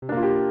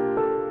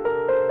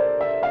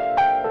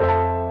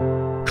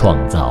创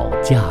造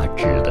价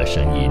值的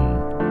声音。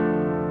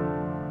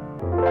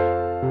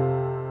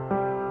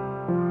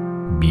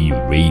Be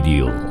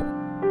Radio。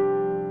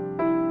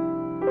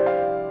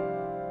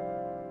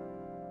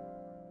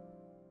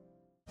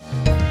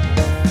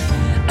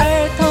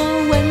儿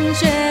童文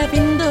学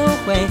拼读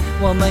会，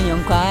我们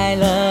用快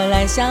乐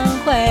来相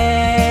会。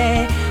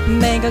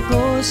每个故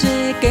事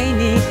给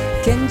你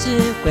添智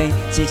慧，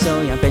吸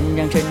收养分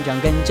让成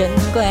长更珍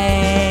贵。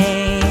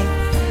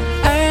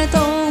儿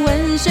童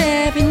文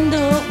学拼读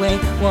会，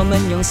我们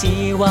用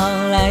希望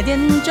来点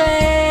缀。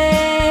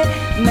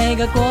每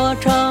个过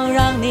程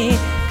让你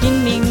拼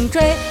命追，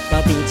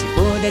高低起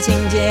伏的情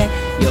节，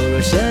犹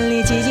如身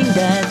临其境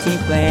的体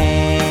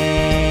会。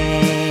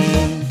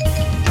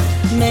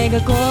每个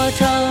过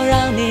程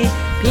让你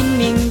拼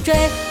命追，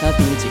高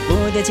低起伏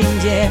的情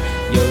节，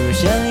犹如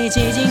身临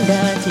其境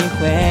的体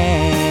会。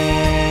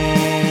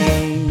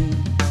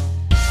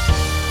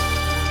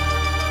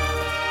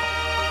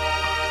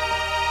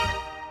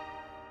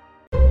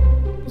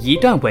一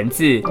段文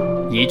字，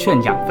一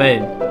寸养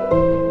分，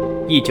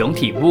一种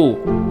体悟，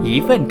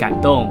一份感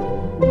动。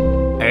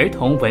儿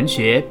童文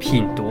学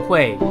品读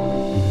会，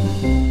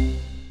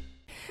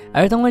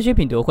儿童文学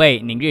品读会，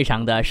您日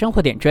常的生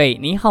活点缀。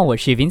你好，我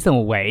是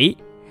Vincent 韦。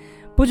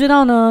不知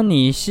道呢，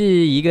你是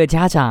一个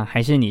家长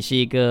还是你是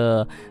一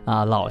个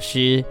老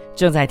师，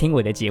正在听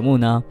我的节目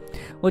呢？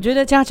我觉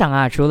得家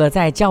长除了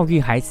在教育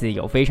孩子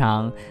有非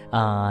常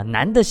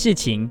难的事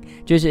情，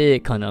就是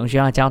可能需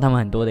要教他们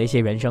很多的一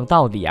些人生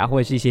道理或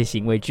者是一些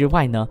行为之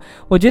外呢，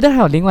我觉得还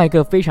有另外一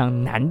个非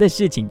常难的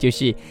事情，就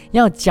是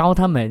要教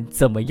他们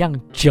怎么样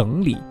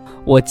整理。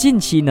我近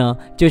期呢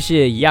就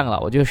是一样了，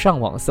我就上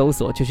网搜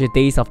索，就是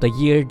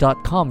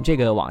daysoftheyear.com 这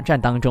个网站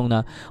当中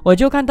呢，我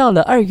就看到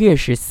了2月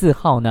14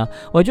号呢，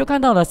我就看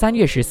到了3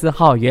月14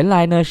号，原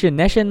来呢是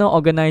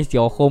National Organize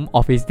Your Home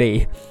Office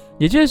Day。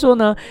也就是说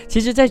呢，其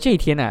实在这一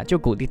天就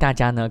鼓励大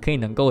家呢，可以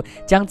能够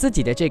将自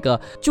己的这个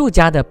住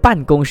家的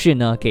办公室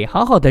呢，给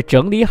好好的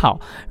整理好，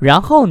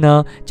然后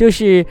呢，就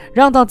是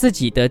让到自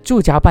己的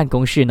住家办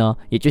公室呢，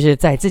也就是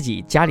在自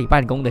己家里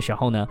办公的时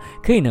候呢，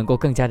可以能够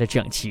更加的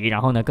整齐，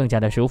然后呢，更加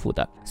的舒服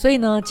的。所以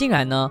呢，竟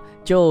然呢，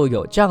就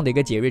有这样的一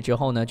个节日之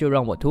后呢，就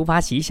让我突发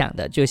奇想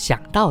的就想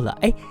到了，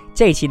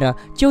这一期呢，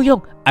就用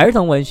儿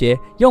童文学，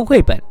用绘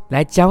本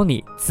来教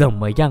你怎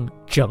么样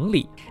整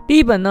理。第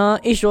一本呢，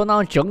一说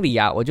到整理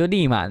我就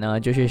立马呢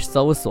就是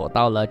搜索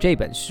到了这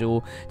本书。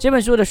这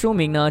本书的书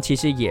名呢，其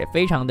实也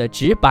非常的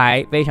直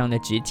白，非常的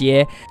直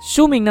接。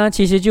书名呢，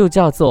其实就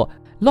叫做《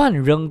乱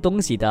扔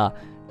东西的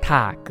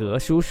塔格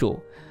叔叔》。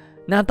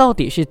那到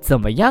底是怎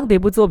么样的一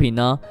部作品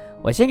呢？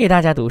我先给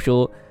大家读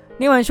书，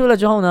念完书了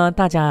之后呢，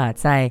大家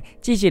再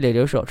继续的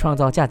留守创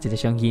造价值的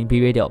声音 Be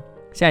Radio。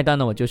下一段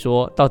呢，我就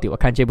说到底我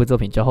看这部作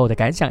品之后的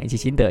感想以及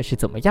心得是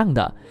怎么样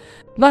的。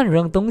乱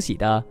扔东西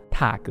的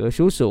塔格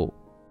叔叔，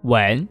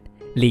文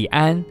李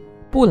安、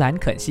布兰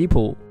肯西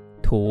普，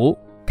图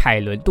凯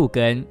伦杜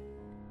根，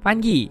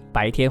翻译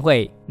白天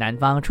慧，南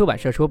方出版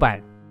社出版。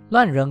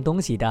乱扔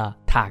东西的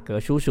塔格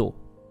叔叔。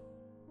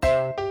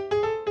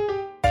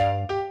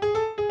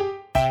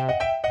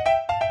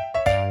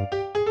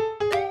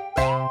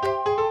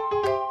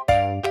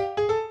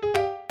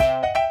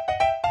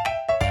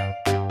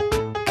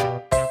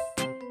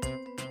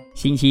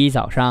星期一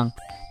早上，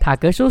塔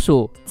格叔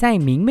叔在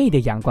明媚的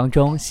阳光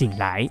中醒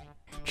来，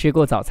吃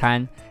过早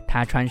餐，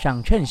他穿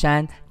上衬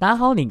衫，打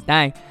好领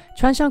带，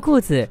穿上裤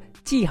子，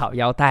系好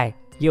腰带，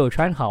又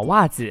穿好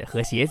袜子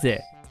和鞋子。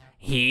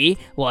咦，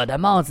我的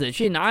帽子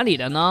去哪里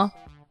了呢？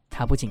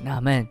他不禁纳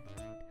闷。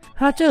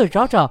他这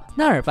找找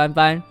那儿翻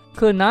翻，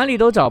可哪里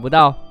都找不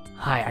到。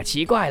哎呀，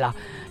奇怪了，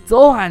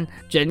昨晚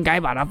真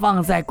该把它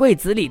放在柜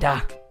子里的。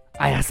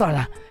哎呀，算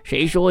了，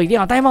谁说一定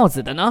要戴帽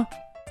子的呢？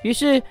于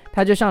是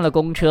他就上了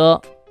公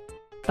车。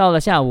到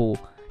了下午，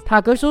塔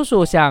格叔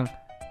叔想，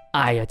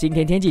哎呀，今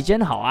天天气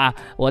真好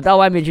我到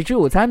外面去吃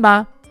午餐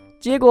吧。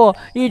结果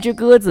一只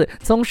鸽子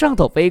从上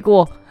头飞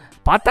过，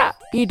啪嗒，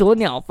一坨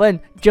鸟粪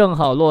正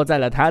好落在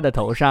了他的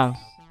头上。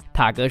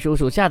塔格叔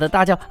叔吓得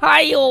大叫，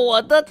哎呦，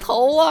我的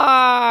头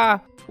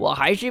我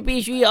还是必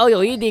须要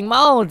有一顶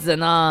帽子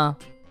呢。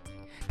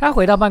他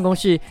回到办公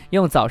室，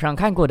用早上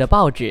看过的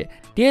报纸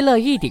叠了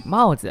一顶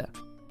帽子。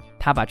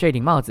他把这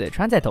顶帽子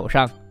穿在头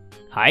上，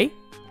还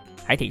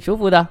挺舒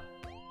服的。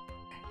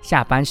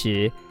下班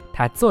时，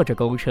他坐着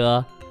公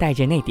车，戴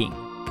着那顶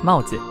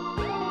帽子。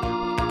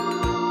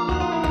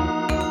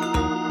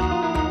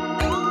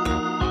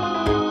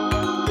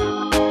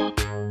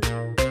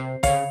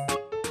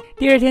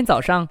第二天早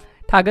上，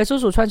塔格叔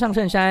叔穿上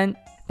衬衫，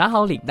打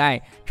好领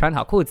带，穿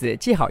好裤子，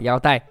系好腰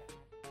带。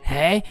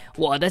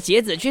我的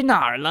鞋子去哪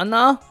儿了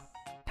呢？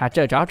他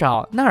这找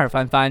找，那儿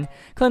翻翻，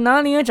可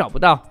哪里也找不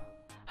到。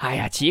哎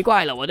呀，奇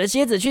怪了，我的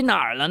鞋子去哪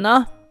儿了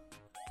呢？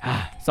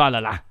算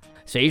了啦，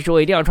谁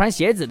说一定要穿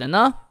鞋子的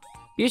呢？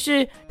于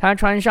是他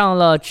穿上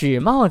了纸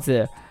帽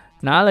子，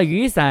拿了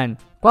雨伞，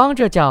光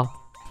着脚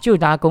就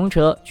搭公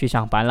车去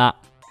上班了。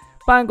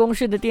办公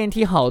室的电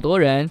梯好多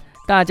人，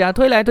大家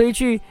推来推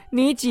去，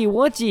你挤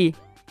我挤，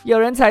有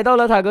人踩到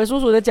了塔格叔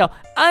叔的脚，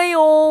哎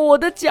呦，我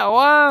的脚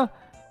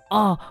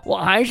我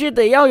还是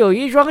得要有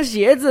一双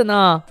鞋子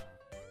呢。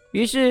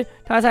于是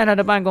他在他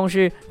的办公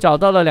室找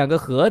到了2个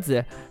盒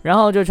子，然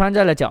后就穿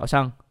在了脚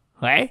上。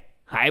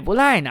还不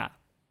赖呢。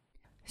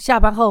下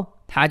班后，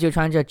他就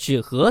穿着纸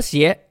盒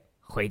鞋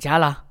回家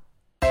了。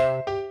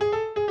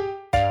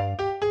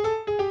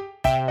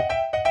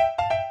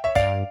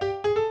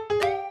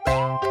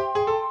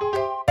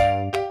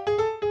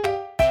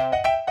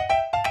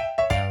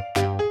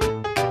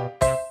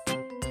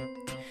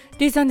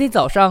第3天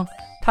早上，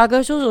塔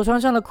格叔叔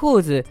穿上了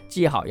裤子，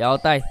系好腰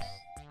带。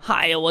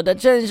我的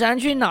衬衫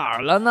去哪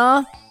儿了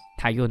呢？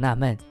他又纳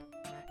闷，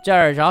这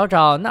儿找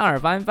找，那儿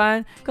翻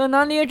翻，可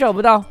哪里也找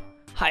不到。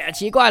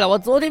奇怪了，我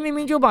昨天明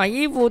明就把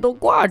衣服都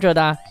挂着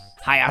的。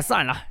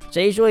算了，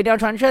谁说一定要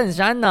穿衬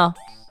衫呢？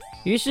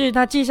于是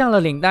他系上了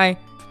领带，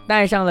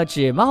戴上了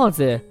纸帽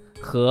子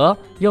和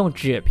用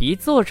纸皮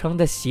做成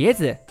的鞋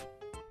子，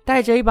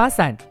带着一把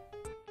伞，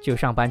就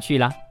上班去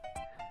了。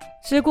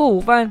吃过午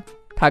饭，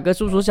塔格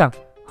叔叔想，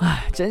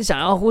真想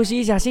要呼吸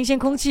一下新鲜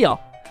空气哦。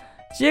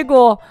结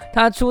果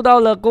他出到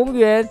了公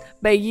园，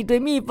被一堆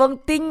蜜蜂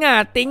叮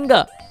啊叮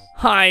的。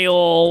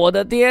我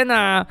的天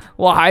哪，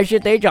我还是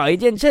得找一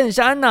件衬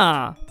衫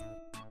呢。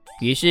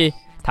于是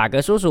塔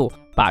格叔叔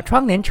把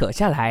窗帘扯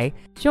下来，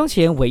胸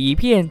前围一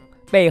片，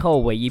背后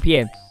围一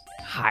片，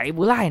还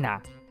不赖呢。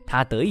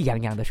他得意洋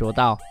洋地说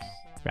道。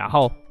然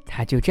后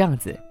他就这样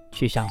子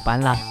去上班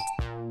了。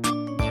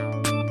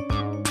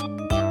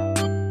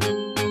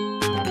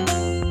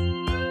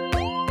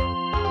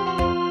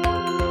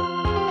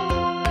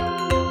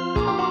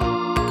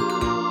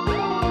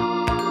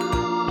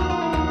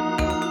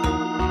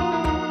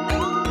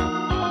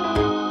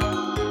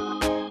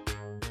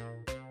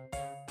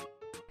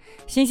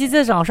星期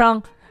4早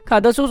上，卡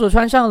德叔叔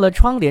穿上了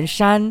窗帘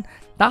衫，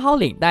打好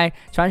领带，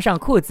穿上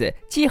裤子，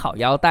系好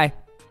腰带，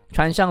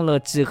穿上了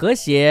纸盒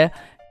鞋，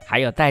还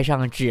有戴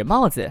上纸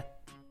帽子。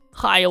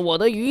我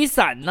的雨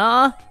伞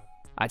呢？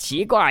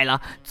奇怪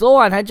了，昨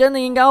晚还真的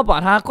应该要把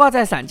它挂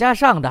在伞架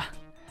上的。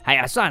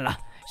算了，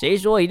谁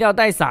说一定要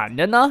带伞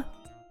的呢？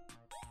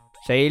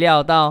谁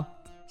料到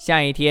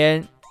下一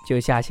天就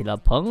下起了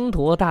滂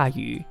沱大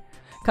雨。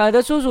卡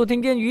德叔叔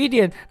听见雨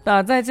点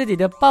打在自己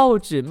的报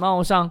纸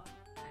帽上，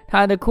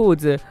他的裤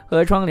子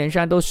和窗帘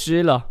衫都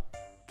湿了，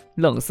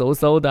冷飕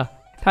飕的，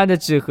他的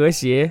纸盒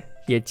鞋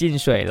也进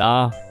水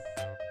了。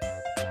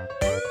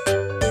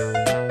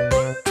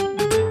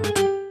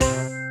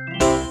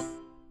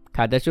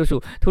卡德叔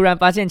叔突然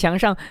发现墙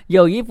上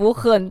有一幅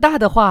很大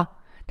的画，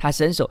他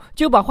伸手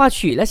就把画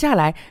取了下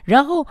来，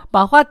然后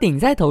把画顶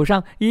在头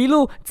上，一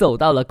路走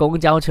到了公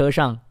交车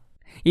上。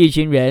一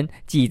群人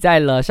挤在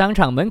了商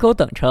场门口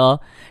等车，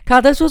卡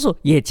德叔叔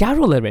也加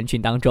入了人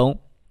群当中。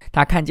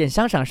他看见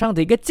商场上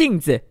的一个镜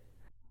子，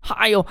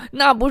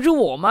那不是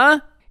我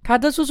吗？卡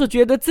德叔叔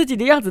觉得自己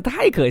的样子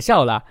太可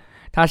笑了。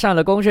他上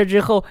了公车之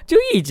后就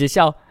一直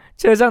笑，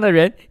车上的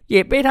人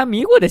也被他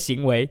迷惑的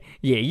行为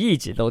也一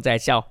直都在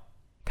笑。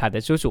卡德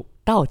叔叔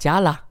到家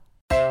了。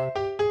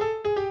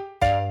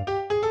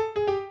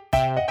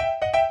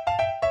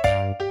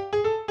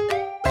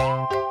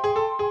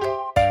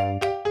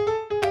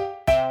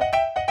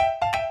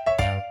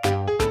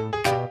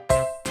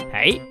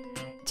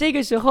这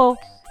个时候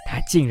他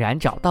竟然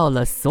找到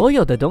了所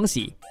有的东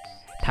西。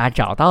他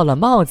找到了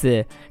帽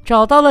子，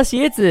找到了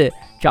鞋子，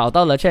找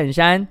到了衬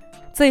衫，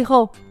最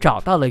后找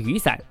到了雨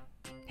伞。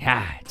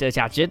这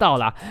下知道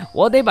了，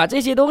我得把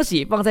这些东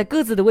西放在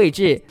各自的位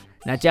置，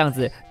那这样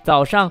子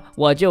早上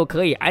我就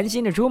可以安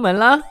心的出门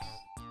了。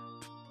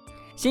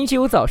星期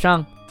5早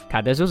上，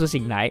卡德叔叔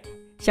醒来，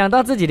想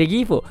到自己的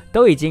衣服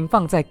都已经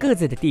放在各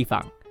自的地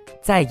方，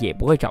再也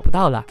不会找不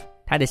到了。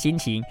他的心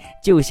情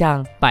就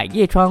像百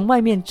叶窗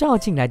外面照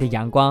进来的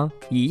阳光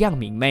一样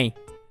明媚。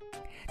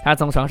他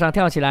从床上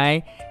跳起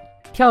来，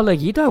跳了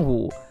一段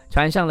舞，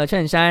穿上了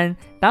衬衫，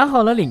打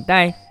好了领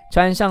带，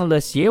穿上了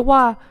鞋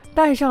袜，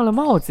戴上了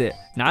帽子，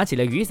拿起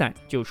了雨伞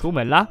就出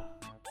门了。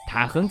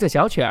他哼着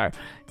小曲儿，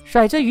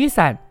甩着雨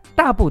伞，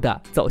大步地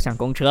走向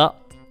公车。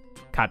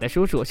卡德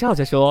叔叔笑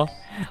着说，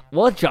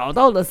我找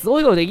到了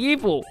所有的衣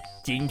服，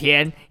今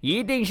天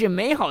一定是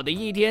美好的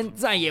一天，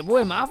再也不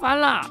会麻烦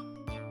了。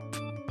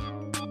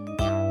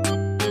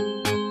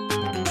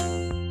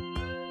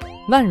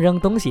乱扔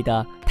东西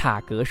的塔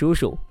格叔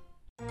叔。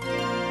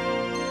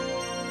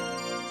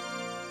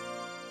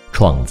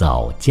创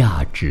造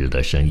价值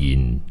的声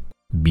音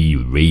 ，Be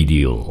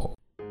Radio。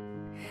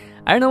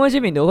儿童文学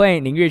品读会，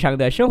您日常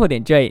的生活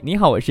点缀。你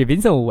好，我是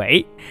Vincent武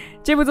维。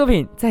这部作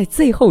品在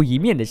最后一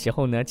面的时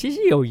候呢，其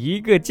实有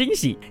一个惊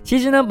喜。其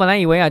实呢，本来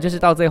以为就是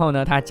到最后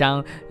呢，他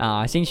将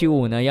星期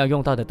5呢要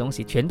用到的东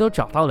西全都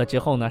找到了之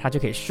后呢，他就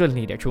可以顺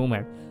利的出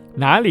门。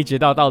哪里知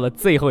道到了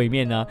最后一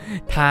面呢，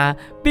他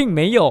并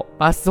没有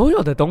把所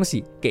有的东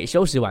西给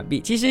收拾完毕。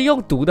其实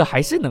用读的还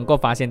是能够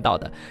发现到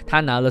的，他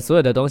拿了所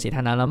有的东西，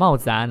他拿了帽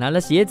子拿了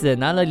鞋子，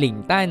拿了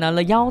领带，拿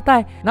了腰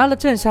带，拿了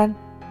衬衫，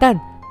但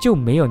就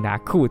没有拿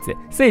裤子，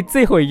所以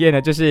最后一页呢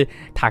就是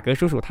塔格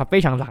叔叔他非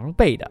常狼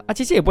狈的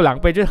其实也不狼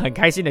狈，就是很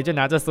开心的就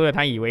拿着所有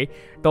他以为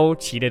都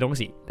齐的东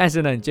西，但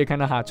是呢你就看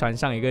到他穿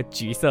上一个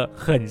橘色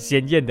很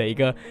鲜艳的一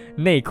个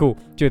内裤，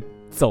就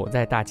走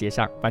在大街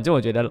上。反正我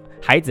觉得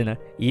孩子呢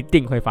一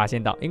定会发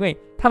现到，因为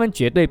他们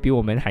绝对比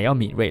我们还要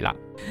敏锐啦。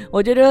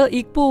我觉得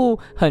一部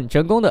很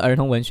成功的儿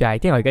童文学一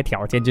定要有一个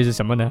条件，就是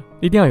什么呢？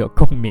一定要有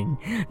共鸣。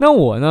那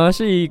我呢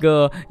是一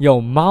个有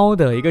猫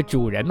的一个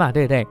主人嘛，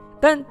对不对？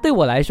但对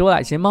我来说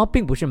啦，其实猫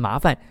并不是麻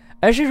烦，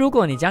而是如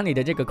果你将你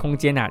的这个空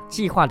间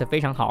计划得非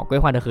常好，规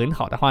划得很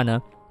好的话呢，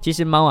其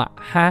实猫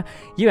它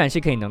依然是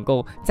可以能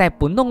够在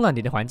不弄乱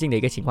你的环境的一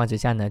个情况之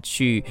下呢，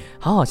去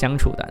好好相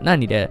处的。那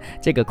你的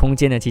这个空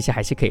间呢，其实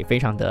还是可以非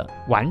常的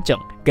完整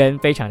跟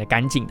非常的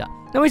干净的。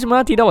那为什么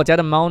要提到我家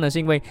的猫呢？是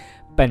因为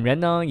本人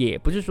呢也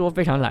不是说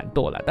非常懒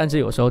惰了，但是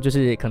有时候就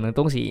是可能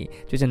东西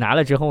就是拿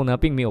了之后呢，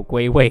并没有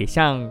归位，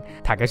像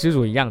塔格叔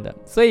叔一样的，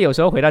所以有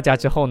时候回到家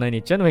之后呢，你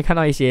真的会看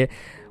到一些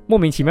莫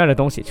名其妙的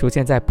东西出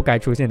现在不该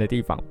出现的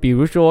地方。比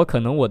如说可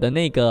能我的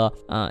那个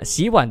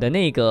洗碗的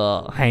那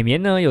个海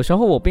绵呢，有时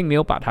候我并没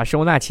有把它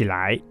收纳起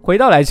来，回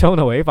到来之后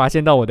呢，我会发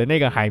现到我的那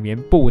个海绵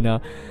布呢，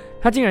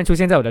它竟然出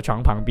现在我的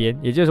床旁边，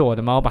也就是我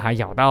的猫把它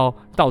咬到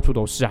到处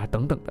都是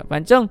等等的。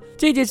反正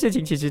这件事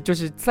情其实就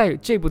是在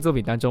这部作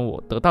品当中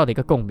我得到的一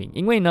个共鸣，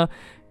因为呢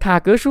塔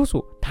格叔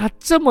叔他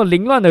这么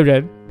凌乱的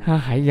人，他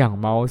还养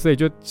猫，所以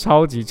就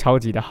超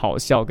级的好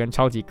笑跟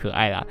超级可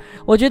爱啦。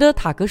我觉得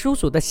塔格叔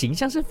叔的形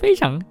象是非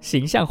常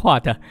形象化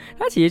的，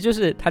他其实就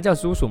是他叫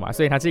叔叔嘛，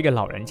所以他是一个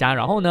老人家，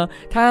然后呢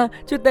他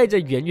就戴着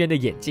圆圆的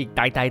眼镜，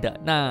呆呆的。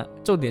那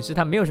重点是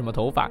他没有什么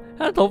头发，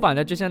他的头发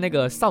呢就像那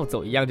个扫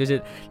帚一样，就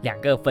是两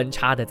个分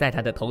叉的在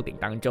他的头顶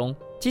当中。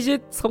其实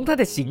从他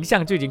的形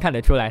象就已经看得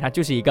出来，他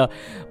就是一个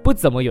不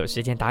怎么有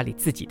时间打理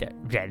自己的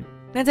人。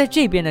那在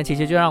这边呢，其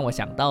实就让我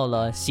想到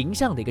了形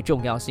象的一个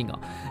重要性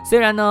虽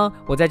然呢，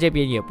我在这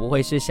边也不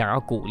会是想要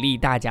鼓励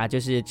大家就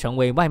是成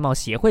为外貌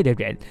协会的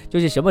人，就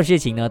是什么事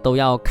情呢都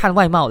要看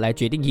外貌来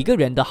决定一个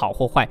人的好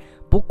或坏。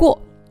不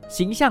过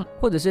形象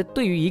或者是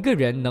对于一个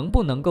人能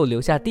不能够留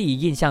下第一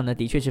印象呢，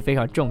的确是非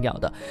常重要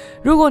的。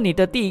如果你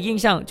的第一印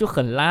象就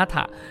很邋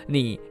遢，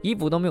你衣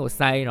服都没有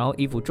塞，然后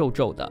衣服皱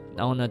皱的，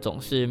然后呢总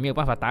是没有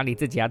办法打理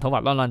自己头发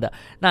乱乱的，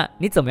那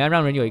你怎么样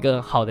让人有一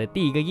个好的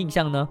第一个印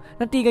象呢？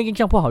那第一个印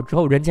象不好之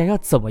后，人家要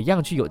怎么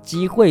样去有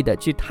机会的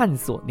去探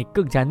索你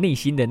更加内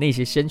心的那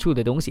些深处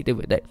的东西，对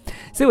不对？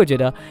所以我觉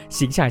得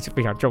形象还是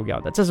非常重要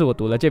的，这是我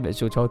读了这本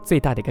书之后最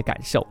大的一个感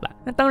受了。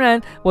那当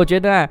然我觉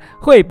得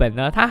绘本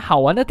呢，它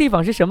好玩的地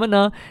方是什么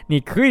呢？你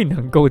可以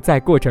能够在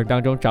过程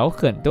当中找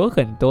很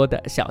多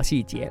的小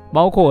细节，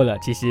包括了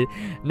其实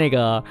那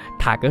个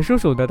塔格叔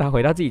叔呢，他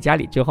回到自己家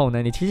里之后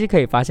呢，你其实可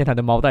以发现他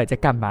的猫到底在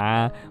干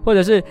嘛，或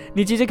者是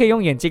你其实可以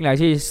用眼睛来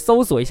去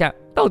搜索一下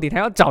到底他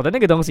要找的那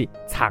个东西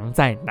藏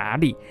在哪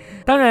里。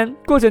当然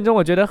过程中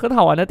我觉得很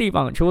好玩的地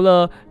方，除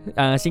了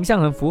形象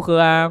很符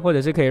合或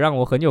者是可以让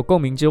我很有共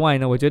鸣之外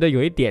呢，我觉得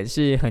有一点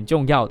是很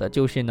重要的，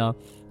就是呢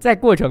在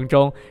过程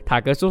中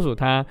塔格叔叔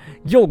他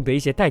用的一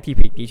些代替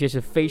品的确是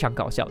非常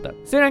搞笑的。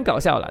虽然搞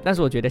笑了，但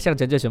是我觉得象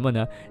征着什么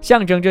呢？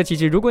象征着其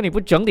实如果你不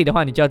整理的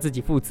话，你就要自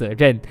己负责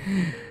任。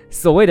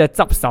所谓的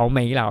執手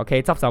尾啦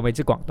 ，OK， 執手尾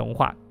是广东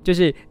话，就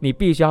是你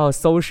必须要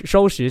收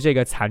拾这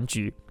个残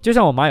局。就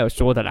像我妈有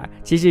说的啦，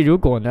其实如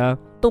果呢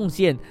动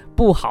线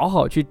不好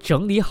好去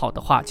整理好的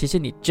话，其实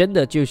你真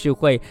的就是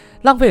会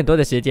浪费很多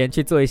的时间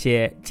去做一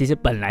些其实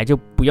本来就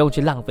不用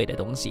去浪费的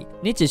东西。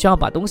你只需要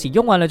把东西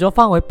用完了之后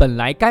放回本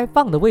来该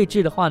放的位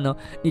置的话呢，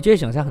你就会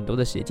省下很多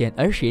的时间，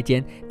而时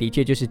间的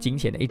确就是金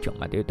钱的一种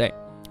嘛，对不对？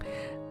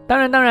当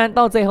然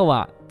到最后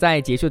在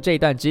结束这一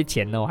段之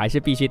前呢，我还是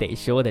必须得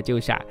说的就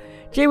是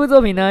这部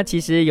作品呢其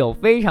实有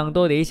非常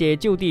多的一些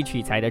就地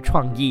取材的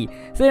创意，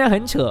虽然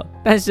很扯，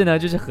但是呢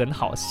就是很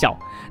好笑。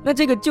那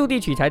这个就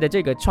地取材的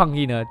这个创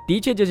意呢，的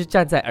确就是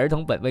站在儿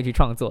童本位去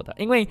创作的。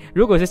因为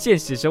如果是现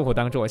实生活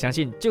当中，我相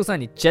信就算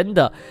你真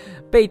的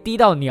被滴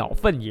到鸟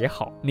粪也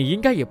好，你应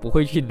该也不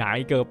会去拿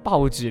一个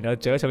报纸呢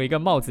折成一个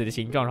帽子的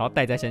形状然后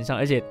戴在身上，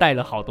而且戴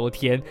了好多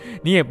天。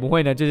你也不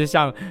会呢就是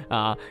像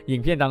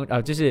影片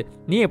就是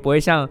你也不会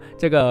像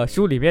这个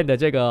书里面的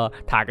这个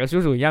塔格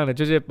叔叔一样的，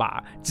就是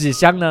把纸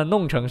箱呢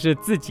弄成是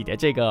自己的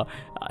这个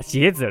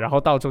鞋子，然后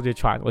到处去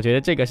穿。我觉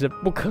得这个是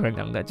不可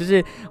能的，就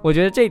是我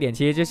觉得这一点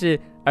其实就是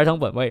儿童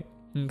本位。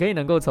你可以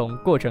能够从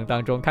过程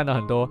当中看到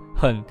很多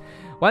很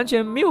完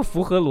全没有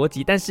符合逻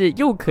辑，但是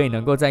又可以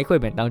能够在绘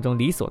本当中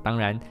理所当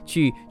然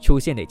去出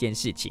现的一件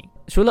事情。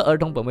除了儿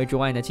童本位之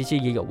外呢，其实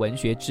也有文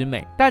学之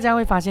美。大家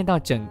会发现到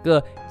整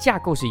个架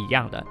构是一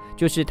样的，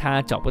就是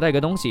他找不到一个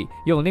东西，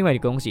用另外一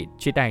个东西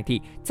去代替，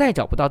再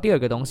找不到第二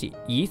个东西，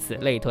以此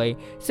类推。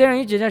虽然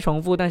一直在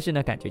重复，但是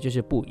呢感觉就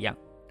是不一样。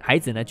孩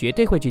子呢绝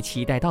对会去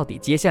期待到底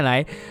接下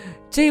来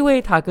这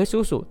位塔格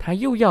叔叔他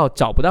又要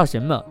找不到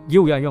什么，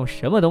又要用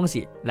什么东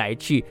西来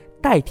去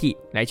代替，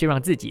来去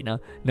让自己呢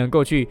能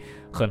够去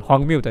很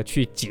荒谬的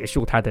去结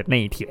束他的那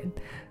一天。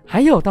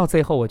还有到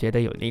最后我觉得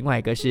有另外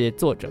一个是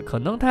作者可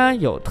能他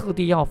有特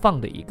地要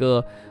放的一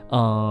个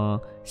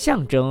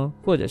象征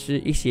或者是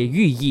一些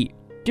寓意，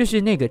就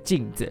是那个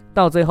镜子。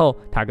到最后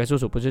塔格叔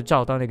叔不是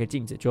照到那个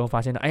镜子之后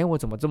发现我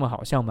怎么这么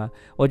好笑吗？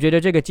我觉得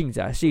这个镜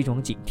子是一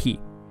种警惕，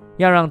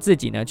要让自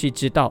己呢去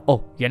知道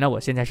原来我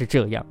现在是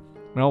这样，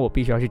然后我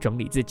必须要去整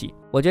理自己。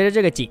我觉得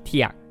这个警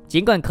惕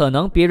尽管可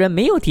能别人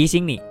没有提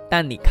醒你，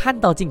但你看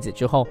到镜子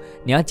之后，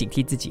你要警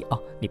惕自己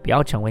你不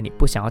要成为你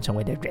不想要成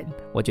为的人。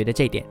我觉得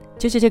这一点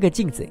就是这个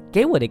镜子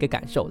给我的一个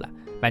感受了。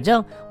反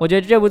正我觉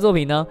得这部作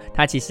品呢，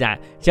它其实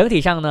整体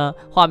上呢，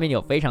画面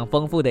有非常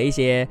丰富的一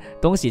些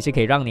东西是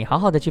可以让你好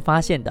好的去发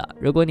现的。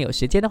如果你有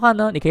时间的话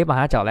呢，你可以把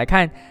它找来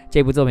看。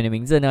这部作品的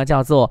名字呢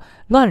叫做《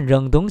乱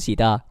扔东西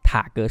的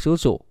塔格叔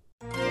叔》。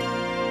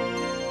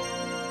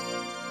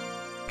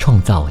创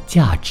造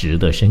价值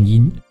的声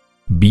音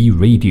 ，B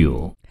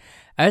Radio。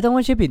儿童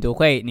文学品读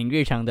会，您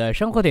日常的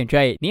生活点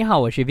缀。你好，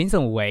我是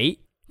Vincent 武维。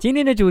今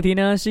天的主题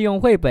呢是用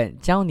绘本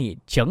教你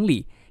整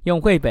理，用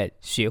绘本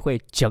学会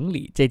整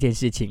理这件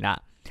事情啦。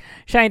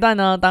上一段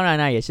呢，当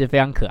然也是非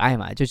常可爱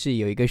嘛，就是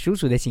有一个叔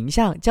叔的形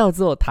象叫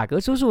做塔格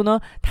叔叔呢，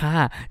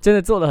他真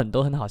的做了很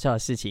多很好笑的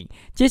事情。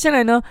接下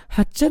来呢，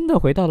他真的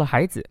回到了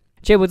孩子。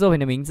这部作品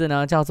的名字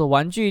呢叫做《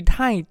玩具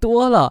太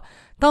多了》，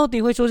到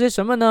底会说些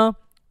什么呢？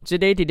值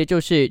得一提的就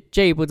是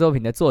这一部作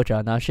品的作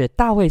者呢是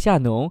大卫夏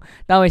农，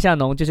大卫夏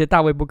农就是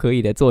大卫不可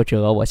以的作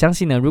者。我相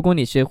信呢，如果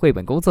你是绘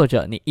本工作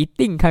者，你一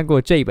定看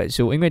过这本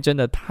书，因为真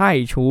的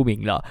太出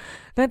名了。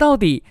那到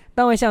底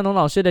大卫夏农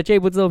老师的这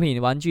部作品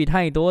《玩具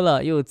太多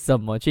了》又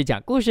怎么去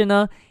讲故事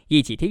呢？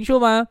一起听说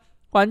吧。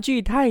玩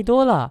具太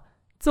多了，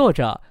作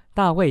者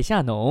大卫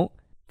夏农，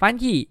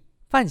翻译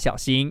范小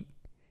新，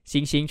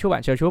新兴出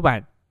版社出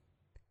版。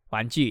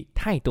玩具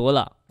太多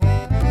了。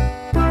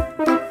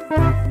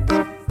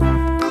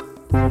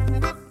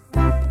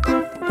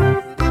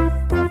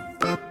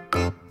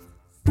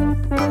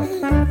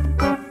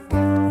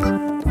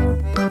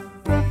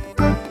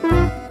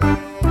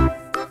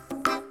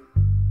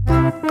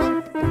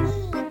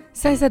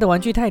赛赛的玩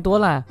具太多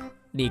了，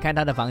你看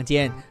他的房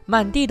间，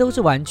满地都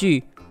是玩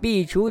具，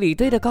壁橱里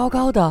堆得高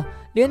高的，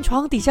连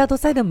床底下都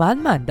塞得满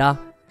满的。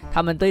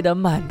他们堆得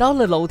满到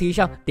了楼梯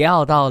上，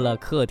掉到了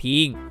客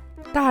厅。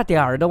大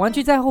点儿的玩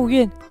具在后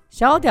院，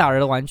小点儿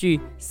的玩具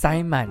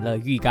塞满了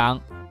浴缸。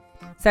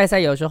赛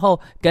赛有时候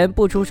跟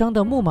不出声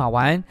的木马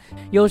玩，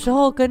有时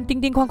候跟叮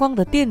叮哐哐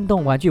的电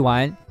动玩具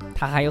玩。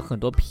他还有很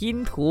多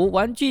拼图、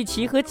玩具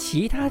旗和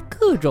其他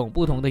各种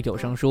不同的有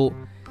声书，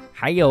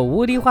还有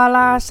呜里哗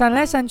啦、闪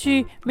来闪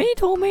去、没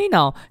头没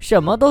脑、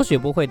什么都学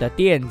不会的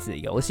电子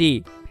游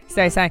戏。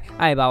赛赛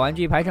爱把玩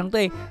具排成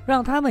队，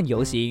让他们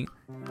游行，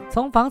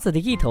从房子的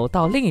一头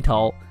到另一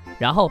头，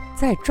然后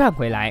再转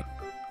回来。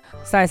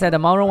赛赛的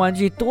毛绒玩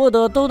具多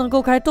得都能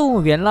够开动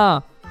物园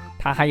了。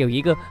他还有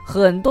一个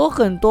很多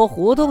很多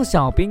活动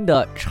小兵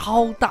的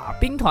超大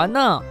兵团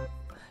呢。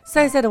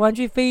赛赛的玩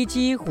具飞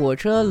机、火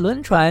车、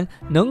轮船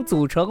能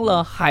组成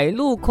了海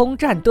陆空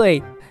战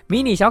队，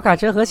迷你小卡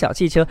车和小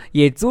汽车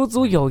也足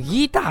足有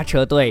一大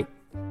车队。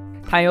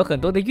他有很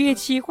多的乐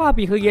器、画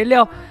笔和颜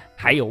料，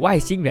还有外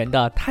星人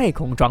的太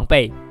空装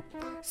备。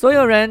所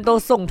有人都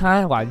送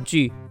他玩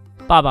具，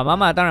爸爸妈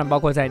妈当然包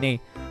括在内，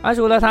而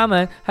除了他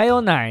们，还有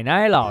奶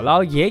奶、姥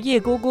姥、爷爷、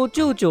姑姑、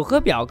舅舅和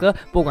表哥，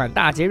不管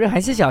大节日还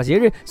是小节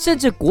日，甚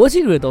至国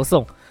庆日都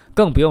送，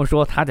更不用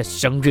说他的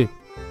生日。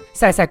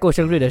赛赛过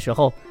生日的时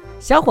候，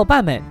小伙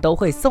伴们都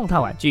会送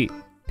他玩具。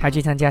他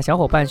去参加小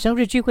伙伴生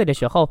日聚会的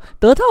时候，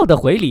得到的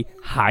回礼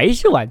还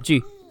是玩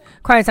具。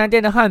快餐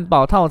店的汉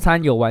堡套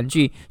餐有玩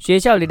具，学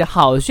校里的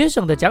好学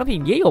生的奖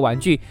品也有玩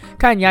具。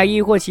看牙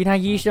医或其他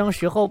医生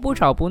时候不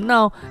吵不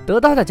闹，得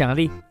到的奖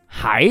励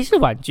还是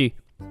玩具。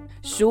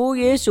数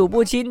也数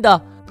不清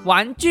的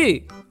玩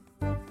具。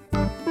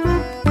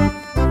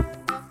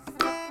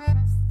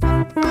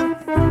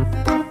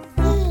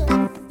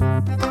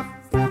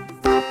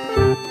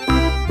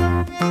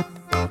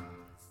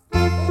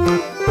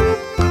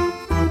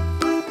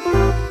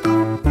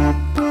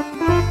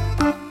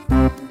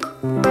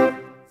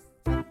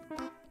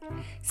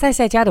赛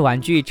赛家的玩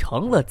具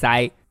成了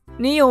灾，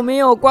你有没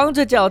有光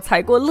着脚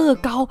踩过乐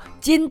高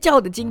尖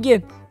叫的经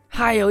验？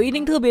还有一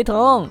定特别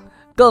疼，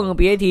更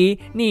别提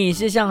你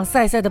是像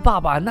赛赛的爸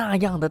爸那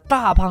样的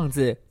大胖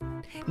子。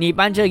你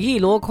搬着一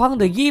箩筐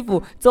的衣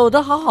服走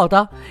得好好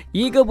的，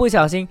一个不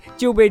小心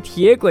就被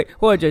铁轨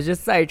或者是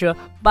赛车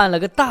绊了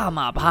个大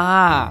马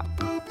趴。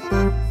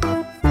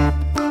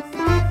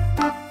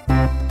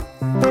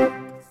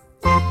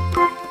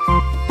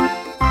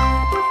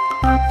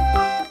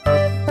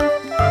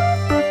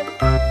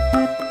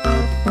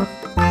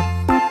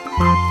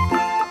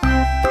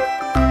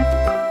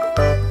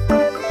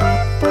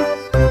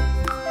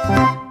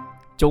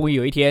终于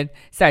有一天，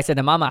赛赛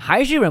的妈妈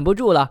还是忍不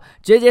住了，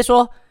直接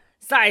说：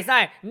赛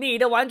赛，你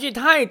的玩具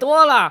太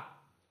多了。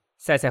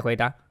赛赛回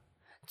答：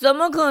怎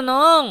么可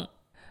能？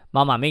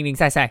妈妈命令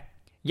赛赛：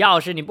要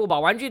是你不把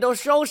玩具都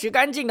收拾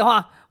干净的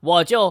话，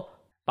我就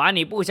把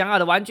你不想要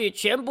的玩具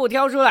全部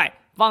挑出来，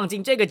放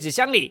进这个纸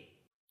箱里。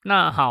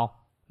那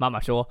好，妈妈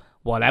说：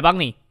我来帮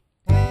你。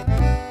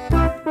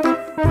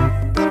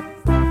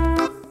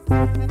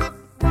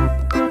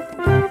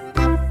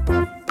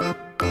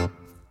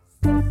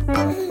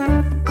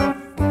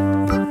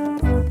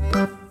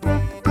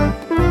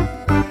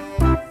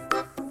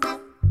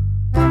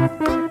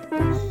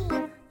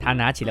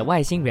拿起了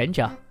外星忍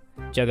者。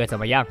这个怎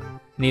么样？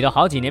你都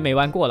好几年没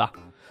玩过了。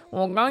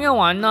我刚要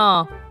玩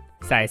呢。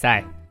赛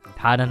赛，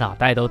他的脑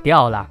袋都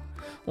掉了，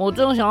我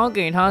正想要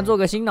给他做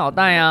个新脑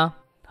袋啊。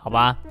好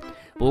吧，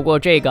不过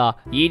这个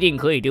一定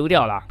可以丢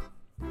掉了。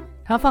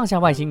他放下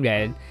外星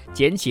人，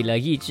捡起了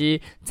一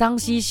只脏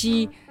兮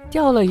兮、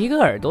掉了一个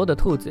耳朵的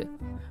兔子。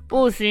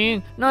不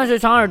行，那是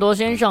长耳朵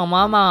先生，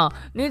妈妈，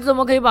你怎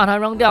么可以把它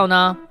扔掉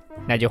呢？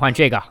那就换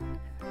这个，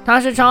他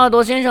是长耳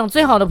朵先生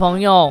最好的朋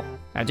友。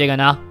那这个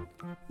呢？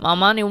妈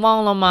妈，你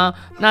忘了吗？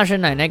那是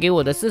奶奶给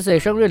我的4岁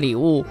生日礼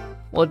物，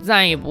我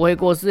再也不会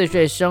过4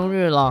岁生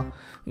日了，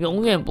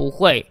永远不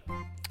会。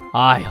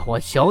哎，我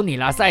求你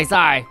了，赛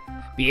赛，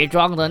别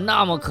装得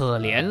那么可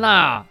怜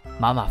啦。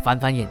妈妈翻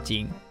翻眼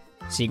睛，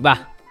行吧，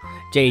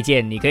这一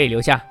件你可以留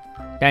下，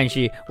但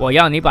是我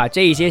要你把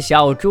这些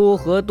小猪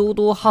和嘟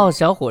嘟号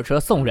小火车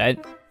送人。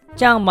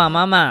这样吧，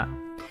妈妈，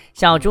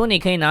小猪你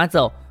可以拿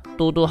走，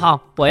嘟嘟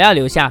号我要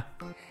留下。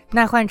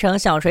那换成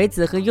小锤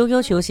子和悠悠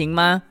球行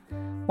吗？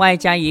外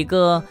加一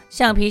个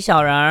橡皮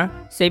小人儿，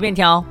随便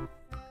挑。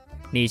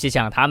你是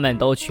想他们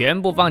都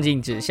全部放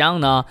进纸箱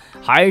呢，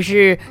还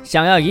是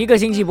想要1个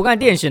星期不看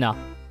电视呢？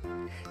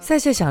赛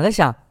赛想了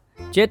想，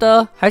觉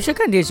得还是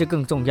看电视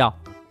更重要。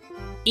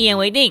一言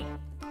为定。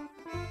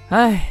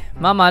哎，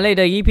妈妈累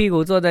得一屁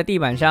股坐在地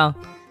板上，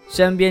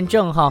身边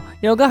正好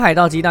有个海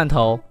盗鸡蛋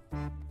头。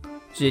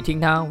只听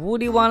他呜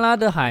里哇啦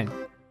的喊：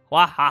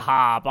哇哈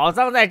哈，宝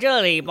藏在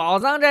这里，宝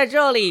藏在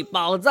这里，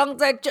宝藏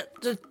在这。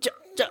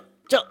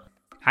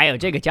还有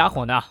这个家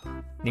伙呢，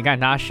你看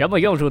他什么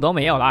用处都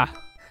没有啦。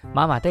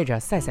妈妈对着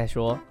赛赛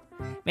说：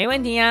没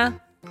问题呀。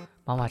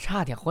妈妈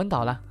差点昏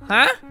倒了。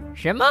啊？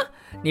什么？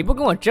你不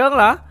跟我争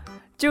了？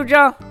就这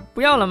样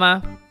不要了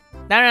吗？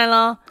当然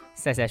了，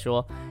赛赛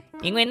说，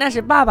因为那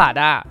是爸爸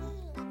的。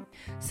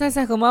赛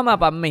赛和妈妈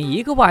把每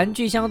一个玩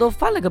具箱都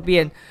翻了个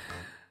遍，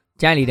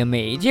家里的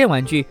每一件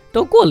玩具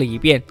都过了一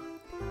遍。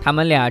他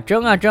们俩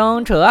争啊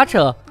争，扯啊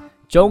扯，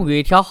终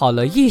于挑好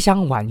了一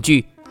箱玩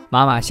具。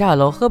妈妈下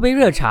楼喝杯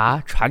热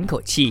茶，喘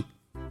口气。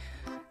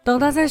等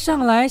她再上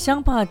来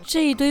想把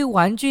这一堆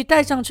玩具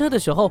带上车的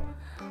时候，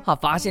她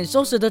发现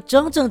收拾得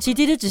整整齐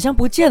齐的纸箱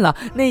不见了，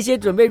那些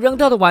准备扔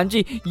掉的玩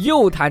具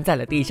又摊在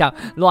了地上，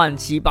乱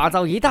七八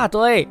糟一大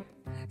堆。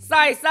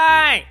赛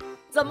赛，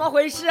怎么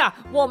回事啊？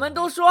我们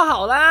都说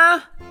好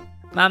啦。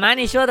妈妈，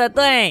你说的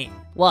对，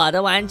我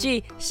的玩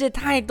具是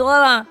太多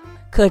了，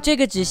可这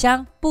个纸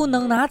箱不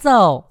能拿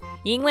走，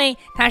因为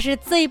它是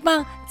最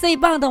棒最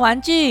棒的玩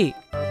具。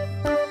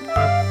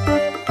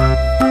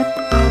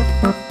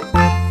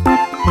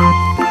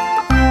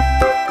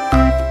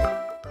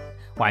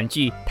玩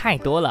具太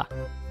多了。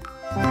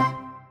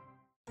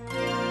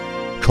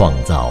创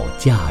造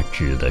价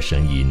值的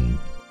声音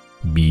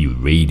 ，Be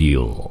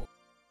Radio。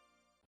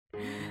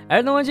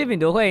儿童文学品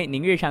读会，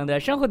您日常的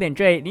生活点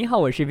缀。你好，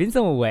我是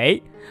Vincent 武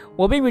维。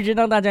我并不知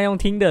道大家用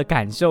听的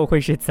感受会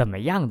是怎么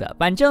样的，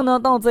反正呢，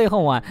到最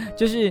后啊，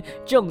就是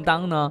正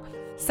当呢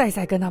赛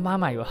赛跟他妈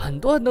妈有很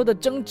多的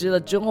争执了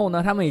之后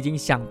呢，他们已经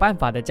想办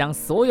法的将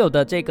所有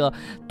的这个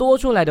多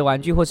出来的玩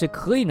具或是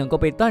可以能够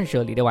被断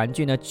舍离的玩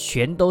具呢，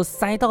全都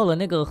塞到了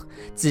那个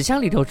纸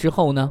箱里头之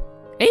后呢，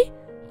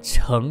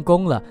成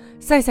功了。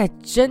赛赛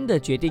真的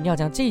决定要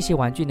将这些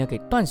玩具呢给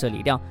断舍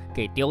离掉，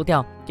给丢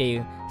掉，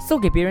给送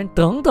给别人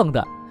等等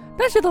的。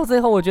但是到最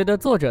后，我觉得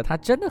作者他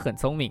真的很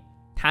聪明。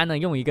他呢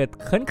用一个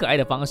很可爱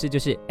的方式，就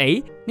是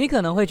你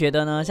可能会觉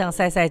得呢，像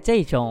赛赛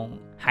这种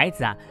孩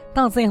子啊，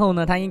到最后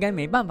呢他应该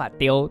没办法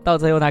丢，到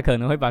最后他可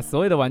能会把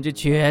所有的玩具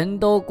全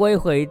都归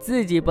回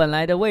自己本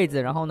来的位置，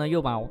然后呢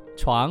又把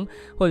床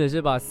或者是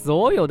把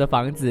所有的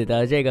房子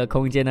的这个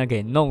空间呢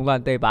给弄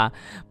乱，对吧？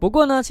不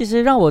过呢，其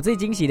实让我最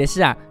惊喜的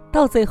是啊，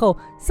到最后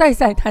赛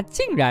赛他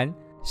竟然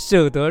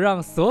舍得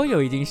让所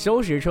有已经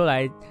收拾出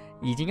来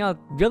已经要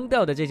扔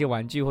掉的这些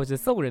玩具或是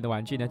送人的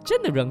玩具呢真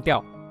的扔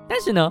掉。但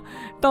是呢，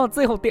到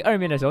最后第2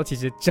面的时候，其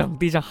实整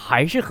地上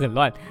还是很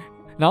乱。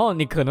然后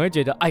你可能会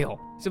觉得，哎呦，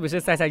是不是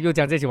赛赛又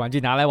将这些玩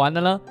具拿来玩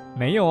了呢？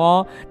没有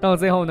哦，到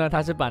最后呢，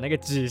他是把那个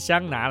纸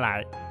箱拿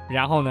来，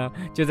然后呢，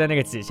就在那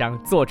个纸箱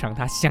做成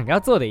他想要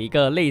做的一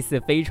个类似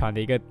飞船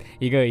的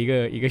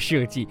一个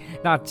设计。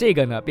那这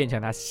个呢，变成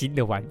他新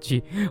的玩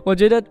具，我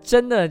觉得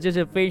真的就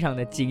是非常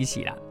的惊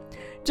喜啦。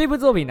这部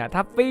作品呢，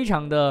它非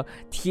常的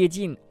贴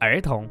近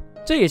儿童。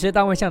这也是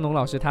大卫向农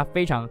老师他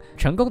非常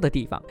成功的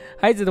地方。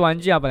孩子的玩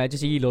具啊，本来就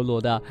是一摞摞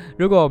的，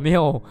如果没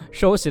有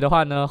收拾的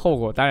话呢，后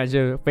果当然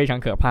是非常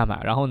可怕嘛。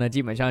然后呢，基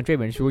本上这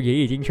本书也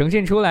已经呈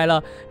现出来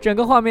了，整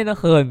个画面呢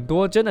很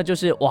多，真的就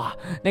是哇，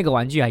那个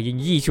玩具啊已经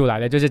溢出来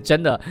了，就是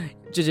真的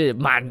就是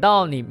满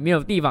到你没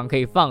有地方可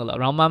以放了。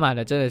然后妈妈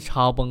呢真的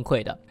超崩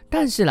溃的。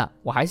但是啦，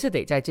我还是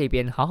得在这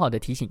边好好的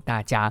提醒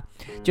大家，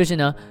就是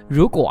呢，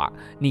如果啊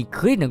你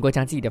可以能够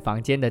将自己的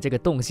房间的这个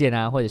动线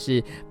啊，或者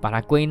是把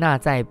它归纳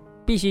在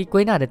必须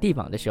归纳的地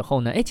方的时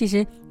候呢，其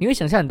实你会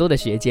省下很多的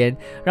时间，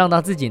让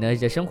到自己呢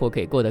的生活可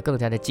以过得更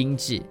加的精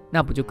致，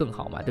那不就更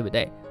好嘛，对不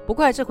对？不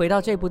过还是回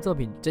到这部作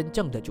品真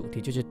正的主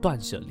题，就是断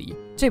舍离。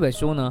这本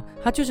书呢，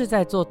它就是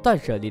在做断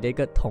舍离的一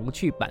个童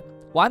趣版，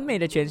完美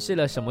的诠释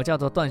了什么叫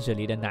做断舍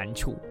离的难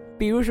处。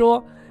比如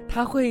说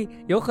他会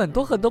有很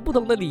多很多不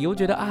同的理由，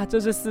觉得啊，这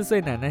是4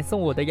岁奶奶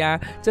送我的呀，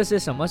这是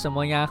什么什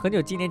么呀，很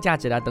有纪念价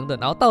值啦等等，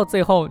然后到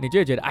最后你就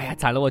会觉得，哎呀，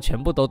惨了，我全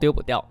部都丢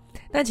不掉。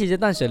但其实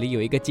断舍离有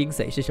一个精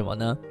髓是什么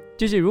呢？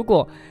就是如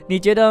果你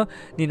觉得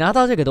你拿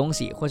到这个东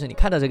西，或是你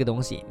看到这个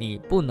东西，你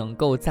不能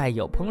够再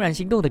有怦然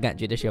心动的感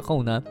觉的时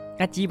候呢，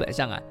那基本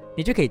上啊，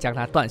你就可以将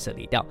它断舍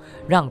离掉，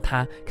让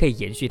它可以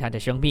延续它的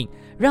生命，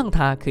让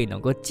它可以能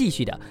够继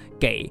续的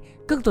给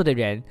更多的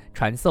人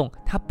传送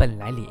它本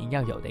来理应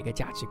要有的一个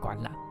价值观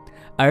啦。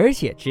而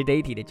且值得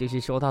一提的就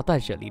是说到断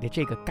舍离的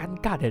这个尴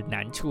尬的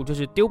难处，就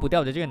是丢不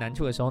掉的这个难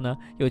处的时候呢，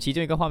有其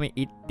中一个画面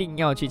一定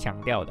要去强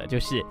调的，就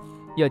是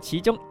有其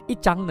中一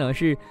张呢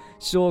是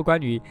说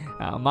关于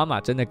妈妈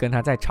真的跟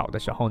他在吵的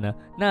时候呢，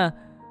那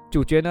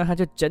主角呢他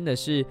就真的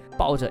是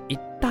抱着一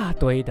大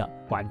堆的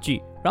玩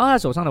具，然后他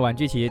手上的玩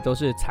具其实都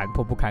是残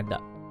破不堪的，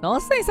然后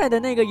赛赛的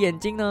那个眼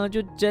睛呢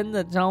就真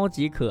的超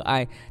级可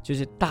爱，就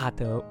是大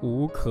得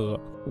无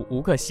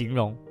可形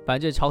容，反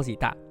正就是超级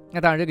大。那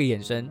当然这个眼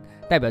神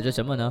代表着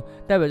什么呢？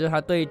代表着他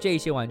对这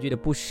些玩具的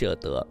不舍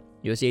得，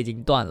有些已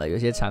经断了，有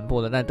些残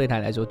破了，但对他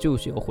来说就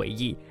是有回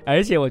忆。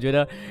而且我觉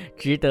得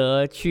值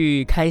得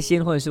去开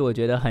心，或者是我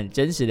觉得很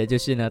真实的就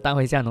是呢，大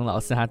会夏农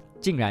老师他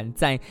竟然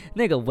在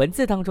那个文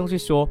字当中去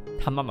说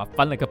他妈妈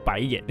翻了个白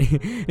眼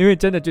因为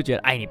真的就觉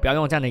得，哎，你不要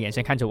用这样的眼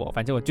神看着我，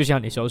反正我就是要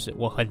你收拾，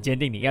我很坚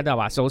定你要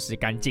把它收拾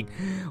干净。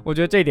我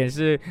觉得这一点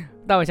是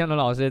大会夏农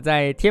老师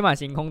在天马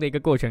行空的一个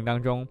过程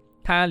当中，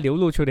他流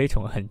露出了一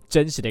种很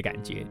真实的感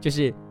觉，就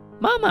是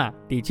妈妈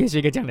的确是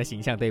一个这样的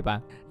形象，对吧？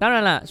当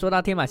然了，说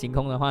到天马行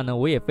空的话呢，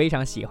我也非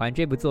常喜欢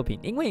这部作品，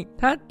因为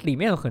它里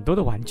面有很多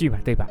的玩具嘛，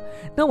对吧？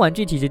那玩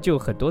具其实就有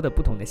很多的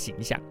不同的形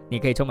象，你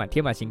可以充满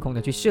天马行空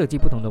的去设计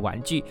不同的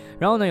玩具，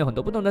然后呢，有很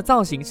多不同的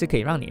造型是可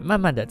以让你慢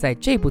慢的在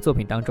这部作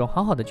品当中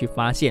好好的去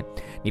发现。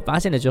你发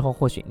现了之后，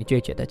或许你就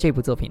会觉得这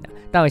部作品呢，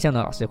大卫向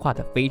南老师画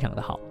得非常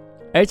的好，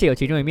而且有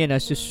其中一面呢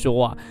是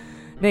说啊，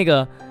那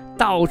个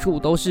到处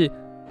都是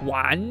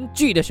玩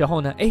具的时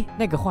候呢，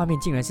那个画面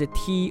竟然是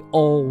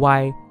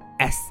TOYS，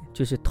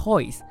 就是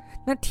toys。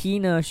那 T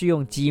呢是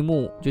用积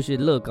木，就是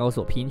乐高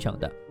所拼成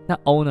的。那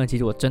O 呢，其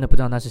实我真的不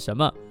知道那是什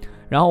么。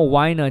然后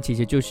Y 呢，其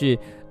实就是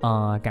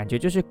感觉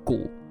就是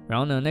鼓。然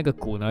后呢，那个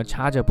鼓呢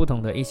插着不同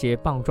的一些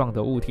棒状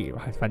的物体，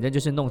反正就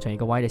是弄成一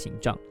个 Y 的形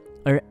状。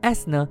而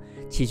S 呢，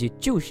其实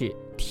就是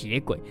铁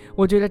轨。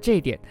我觉得这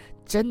一点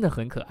真的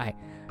很可爱，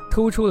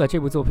突出了这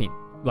部作品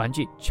玩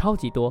具超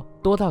级多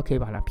到可以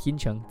把它拼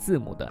成字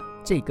母的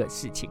这个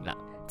事情了。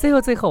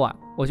最后啊，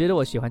我觉得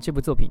我喜欢这部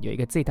作品有一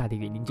个最大的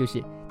原因，就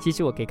是其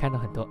实我可以看到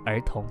很多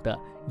儿童的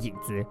影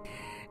子。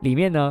里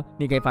面呢，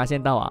你可以发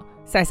现到啊，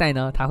赛赛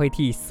呢他会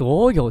替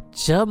所有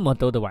这么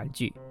多的玩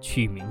具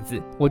取名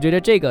字。我觉得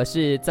这个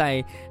是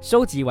在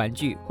收集玩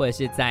具或者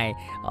是在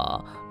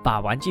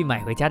把玩具买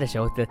回家的时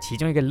候的其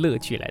中一个乐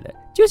趣来的。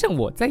就像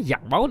我在养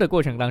猫的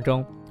过程当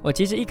中，我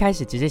其实一开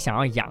始只是想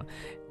要养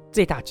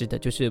最大只的，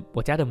就是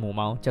我家的母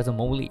猫，叫做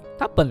Molly，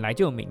 它本来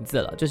就有名字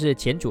了，就是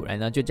前主人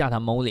呢就叫它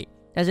Molly。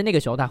但是那个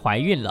时候她怀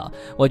孕了，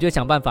我就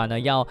想办法呢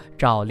要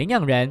找领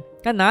养人，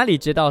但哪里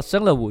知道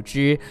生了5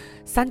只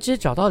，3只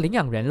找到领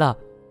养人了，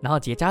然后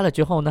结扎了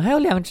之后呢，还有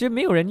2只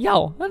没有人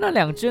要，那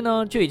2只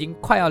呢就已经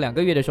快要2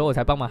个月的时候我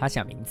才帮忙它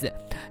想名字。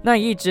那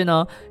一只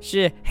呢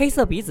是黑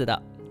色鼻子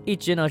的，一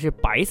只呢是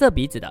白色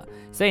鼻子的，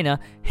所以呢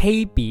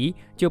黑鼻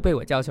就被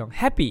我叫成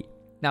Happy，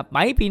那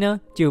白鼻呢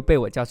就被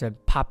我叫成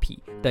Puppy。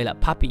 对了，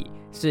 Puppy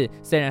是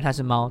虽然它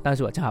是猫，但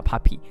是我叫它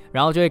Puppy，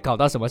 然后就会搞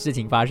到什么事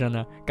情发生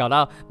呢？搞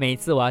到每一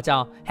次我要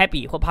叫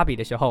Happy 或 Puppy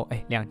的时候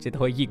，2只都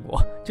会应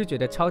我，就觉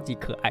得超级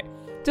可爱。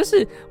这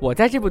是我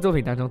在这部作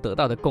品当中得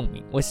到的共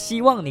鸣，我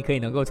希望你可以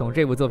能够从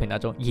这部作品当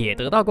中也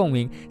得到共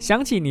鸣，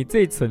想起你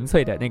最纯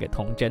粹的那个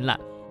童真啦。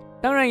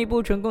当然，一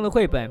部成功的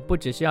绘本不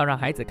只是要让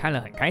孩子看了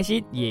很开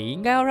心，也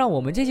应该要让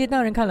我们这些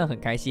大人看了很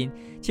开心。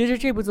其实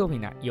这部作品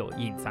呢，有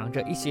隐藏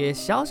着一些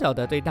小小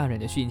的对大人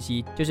的讯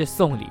息，就是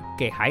送礼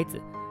给孩子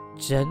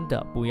真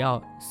的不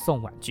要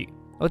送玩具，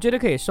我觉得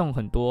可以送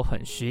很多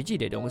很实际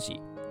的东西，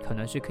可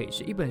能是可以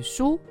是一本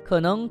书，可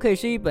能可以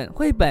是一本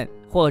绘本，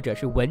或者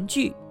是文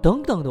具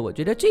等等的。我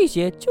觉得这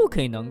些就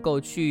可以能够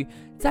去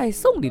在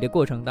送礼的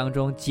过程当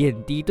中减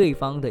低对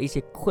方的一些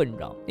困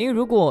扰。因为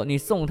如果你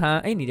送他，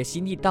你的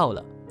心意到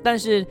了，但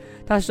是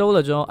他收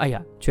了之后，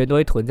全都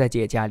会囤在自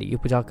己的家里，又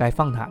不知道该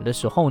放哪的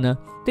时候呢，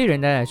对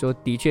人家来说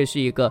的确是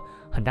一个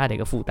很大的一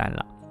个负担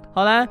了。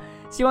好啦，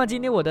希望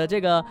今天我的这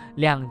个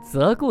2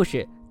则故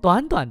事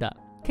短短的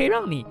可以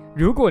让你，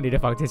如果你的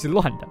房间是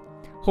乱的，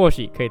或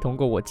许可以通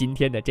过我今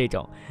天的这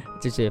种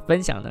就是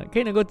分享呢，可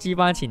以能够激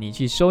发起你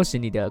去收拾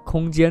你的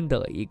空间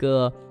的一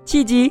个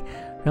契机，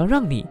然后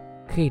让你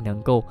可以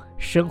能够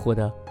生活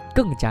的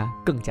更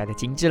加的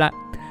精致啦。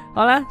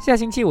好啦，下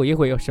星期我又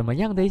会有什么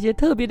样的一些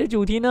特别的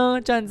主题呢？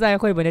站在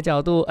绘本的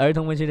角度，儿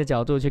童文学的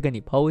角度去跟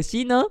你剖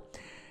析呢？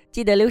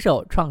记得留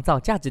守创造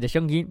价值的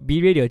声音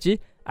B Radio 之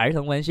儿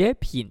童文学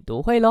品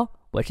读会咯。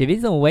我是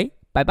Vincent 吴维，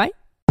拜拜。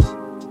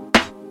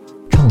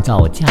创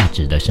造价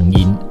值的声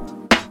音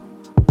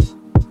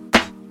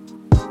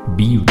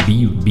B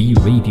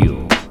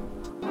Radio。